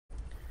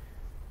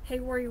Hey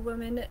Warrior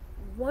Woman,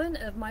 one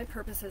of my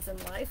purposes in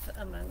life,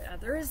 among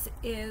others,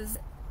 is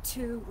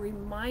to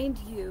remind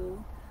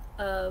you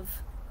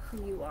of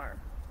who you are.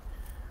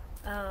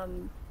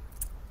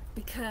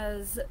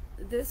 Because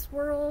this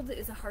world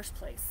is a harsh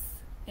place,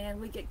 and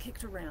we get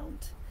kicked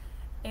around,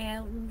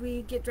 and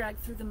we get dragged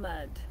through the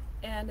mud,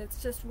 and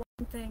it's just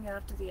one thing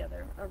after the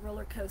other, a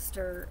roller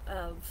coaster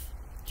of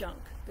junk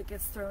that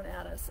gets thrown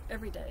at us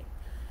every day.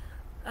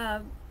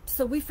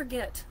 So we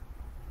forget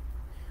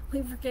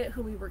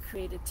who we were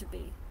created to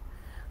be.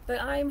 But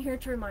I am here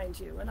to remind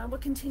you, and I will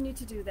continue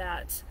to do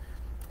that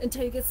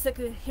until you get sick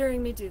of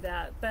hearing me do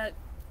that. But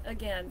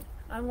again,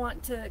 I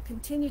want to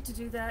continue to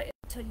do that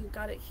until you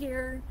got it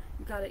here,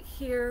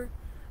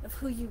 of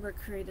who you were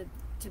created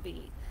to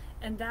be.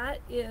 And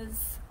that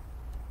is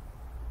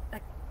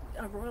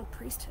a royal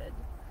priesthood.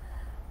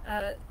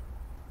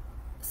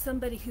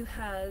 Somebody who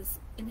has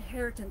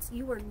inheritance.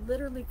 You were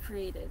literally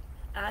created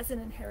as an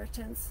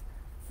inheritance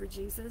for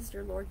Jesus,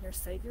 your Lord and your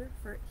Savior.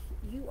 For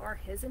you are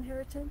His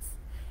inheritance,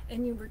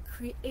 and you were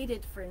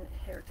created for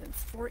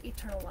inheritance, for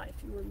eternal life.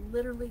 You were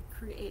literally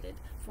created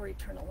for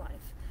eternal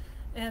life.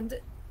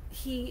 And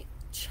He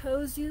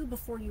chose you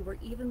before you were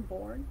even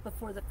born,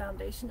 before the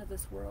foundation of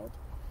this world.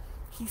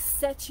 He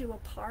set you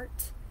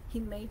apart. He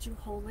made you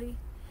holy.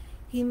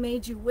 He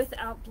made you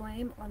without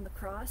blame on the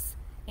cross,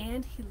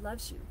 and He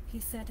loves you. He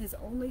sent His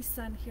only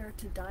Son here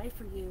to die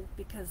for you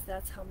because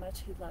that's how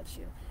much He loves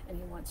you, and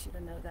He wants you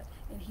to know that.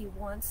 And He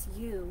wants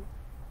you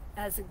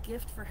as a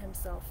gift for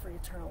Himself for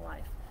eternal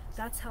life.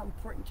 That's how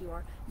important you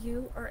are.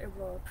 You are a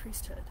royal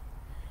priesthood,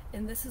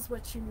 and this is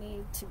what you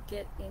need to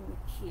get in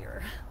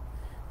here,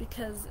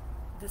 because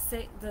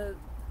the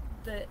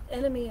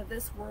enemy of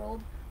this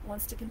world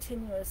wants to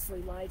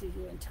continuously lie to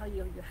you and tell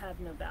you you have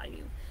no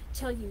value,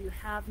 tell you you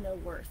have no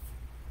worth.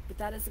 But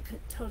that is a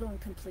total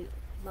and complete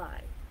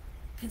lie,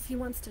 because he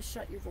wants to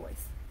shut your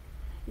voice.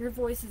 Your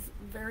voice is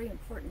very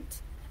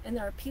important, and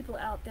there are people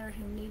out there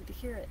who need to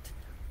hear it.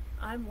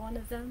 I'm one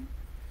of them.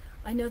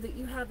 I know that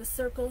you have a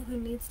circle who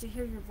needs to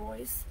hear your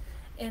voice,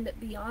 and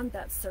beyond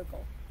that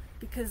circle,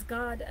 because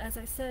God, as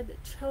I said,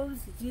 chose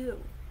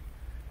you,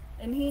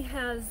 and He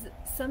has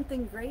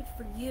something great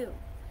for you.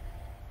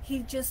 He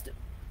just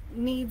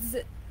needs,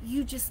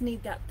 you just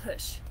need that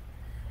push.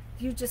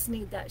 You just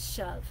need that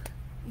shove.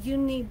 You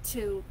need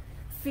to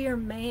fear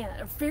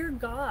man, or fear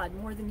God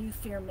more than you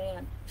fear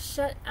man.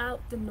 Shut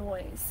out the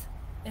noise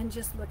and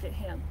just look at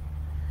Him,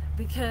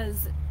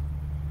 because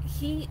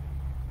He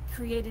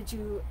created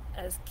you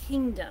as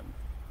kingdom.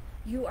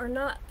 You are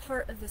not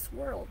part of this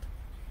world.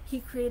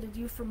 He created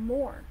you for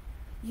more.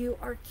 You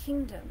are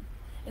kingdom.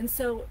 And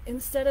so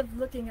instead of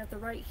looking at the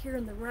right here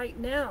and the right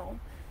now,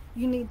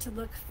 you need to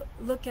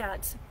look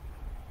at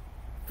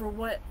for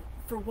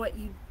what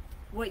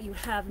you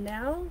have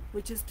now,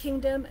 which is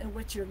kingdom, and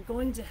what you're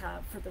going to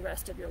have for the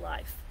rest of your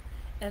life.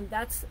 And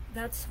that's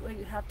what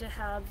you have to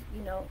have.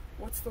 You know,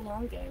 what's the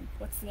long game?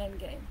 What's the end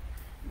game?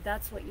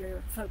 That's what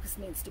your focus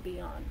needs to be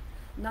on.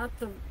 Not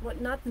the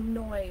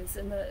noise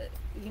and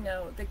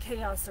the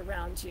chaos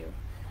around you,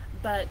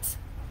 but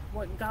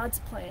what God's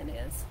plan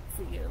is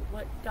for you,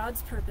 what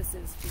God's purpose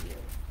is for you.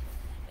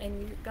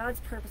 And God's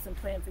purpose and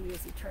plan for you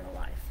is eternal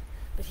life.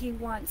 But He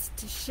wants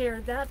to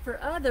share that for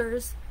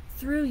others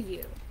through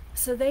you.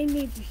 So they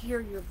need to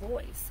hear your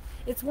voice.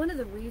 It's one of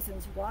the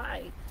reasons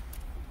why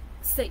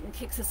Satan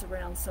kicks us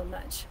around so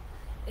much,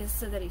 is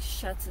so that he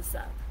shuts us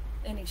up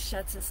and he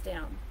shuts us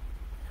down.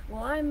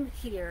 Well, I'm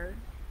here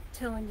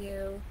telling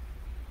you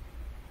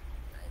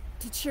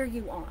to cheer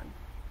you on,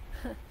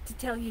 to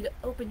tell you to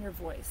open your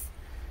voice.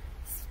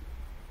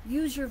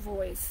 Use your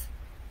voice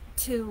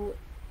to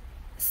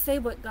say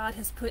what God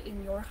has put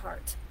in your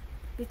heart,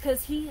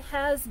 because He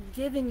has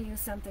given you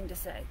something to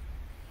say.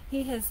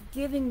 He has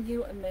given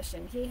you a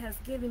mission. He has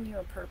given you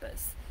a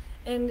purpose.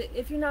 And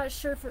if you're not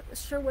sure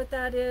what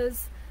that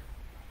is,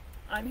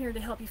 I'm here to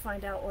help you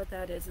find out what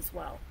that is as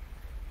well.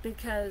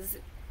 Because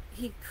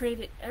He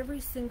created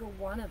every single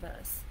one of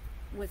us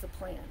with a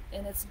plan,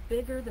 and it's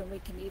bigger than we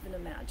can even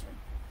imagine.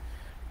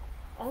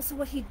 Also,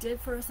 what He did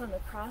for us on the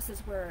cross is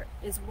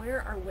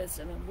where our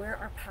wisdom and where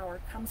our power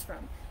comes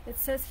from. It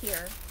says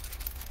here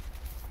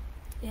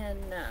in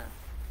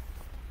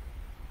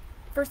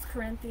 1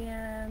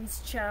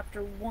 Corinthians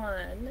chapter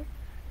 1,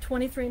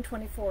 23 and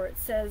 24, it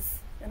says,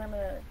 and I'm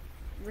going to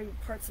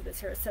read parts of this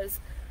here, it says,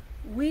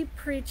 we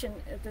preach, and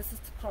this is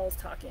Paul's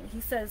talking,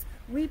 he says,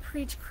 we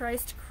preach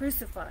Christ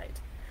crucified,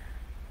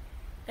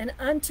 and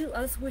unto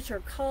us which are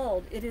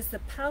called, it is the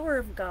power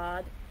of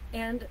God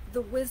and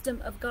the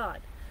wisdom of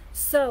God.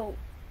 So,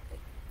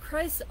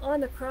 Christ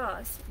on the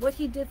cross, what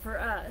He did for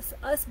us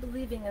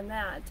believing in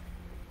that,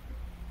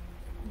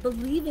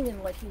 believing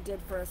in what He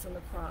did for us on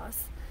the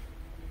cross,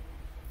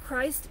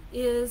 Christ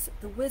is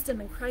the wisdom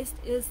and Christ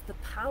is the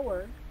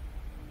power.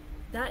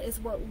 That is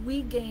what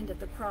we gained at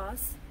the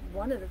cross,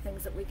 one of the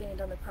things that we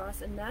gained on the cross,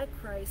 and that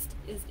Christ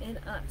is in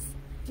us.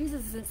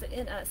 Jesus is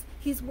in us.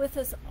 He's with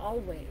us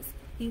always.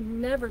 He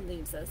never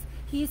leaves us.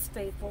 He's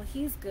faithful.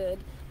 He's good.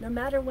 No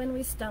matter when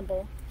we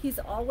stumble, He's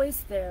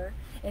always there,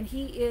 and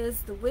he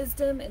is the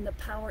wisdom and the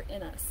power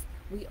in us.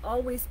 We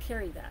always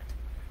carry that.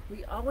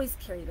 We always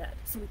carry that.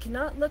 So we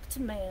cannot look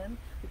to man.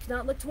 We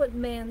cannot look to what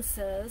man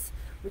says.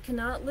 We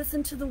cannot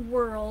listen to the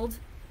world.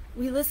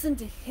 We listen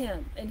to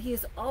him, and he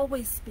is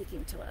always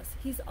speaking to us.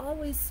 He's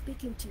always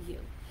speaking to you.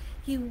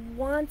 He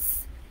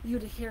wants you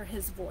to hear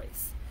his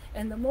voice.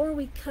 And the more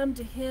we come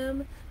to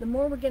him, the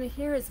more we're going to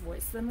hear his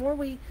voice. The more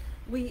we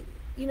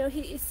you know,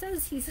 he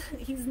says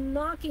he's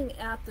knocking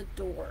at the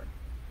door,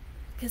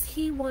 because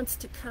he wants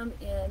to come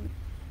in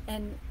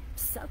and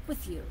sup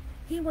with you.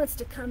 He wants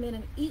to come in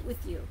and eat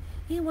with you.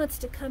 He wants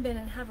to come in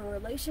and have a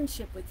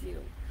relationship with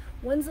you.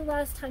 When's the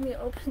last time you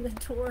opened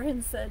the door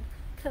and said,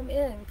 come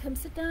in, come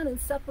sit down and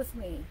sup with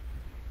me?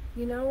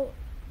 You know,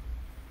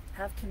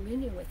 have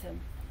communion with him.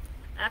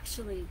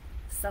 Actually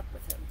sup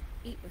with him,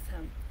 eat with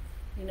him,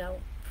 you know,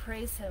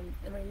 praise him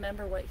and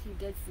remember what he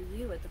did for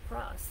you at the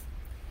cross,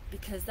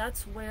 because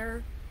that's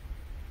where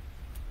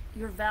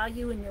your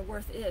value and your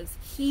worth is.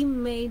 He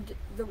made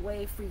the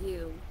way for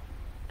you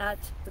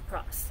at the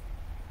cross,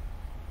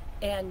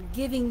 and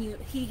giving you,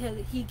 he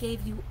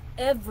gave you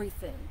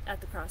everything at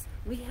the cross.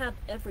 We have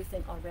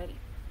everything already.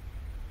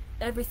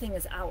 Everything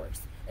is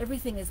ours.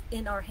 Everything is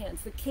in our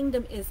hands. The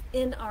kingdom is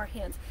in our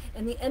hands,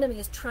 and the enemy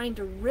is trying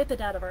to rip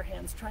it out of our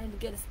hands, trying to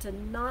get us to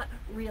not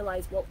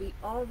realize what we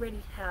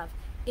already have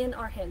in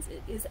our hands.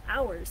 It is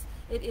ours.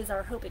 It is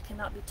our hope. It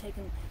cannot be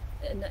taken.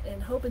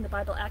 And hope in the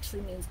Bible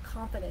actually means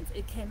confidence.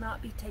 It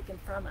cannot be taken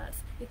from us.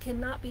 It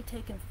cannot be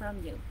taken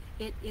from you.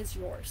 It is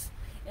yours,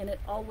 and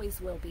it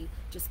always will be.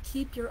 Just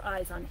keep your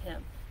eyes on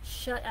him.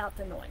 Shut out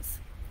the noise.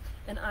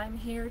 And I'm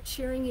here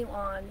cheering you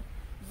on.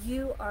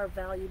 You are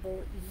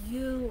valuable.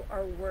 You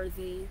are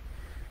worthy.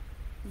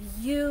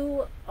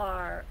 You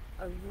are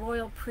a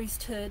royal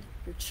priesthood.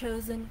 You're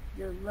chosen.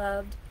 You're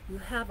loved. You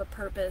have a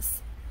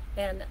purpose.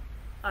 And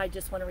I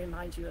just want to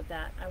remind you of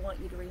that. I want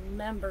you to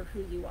remember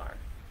who you are.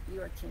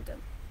 You are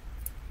kingdom.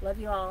 Love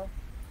you all.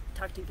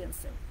 Talk to you again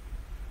soon.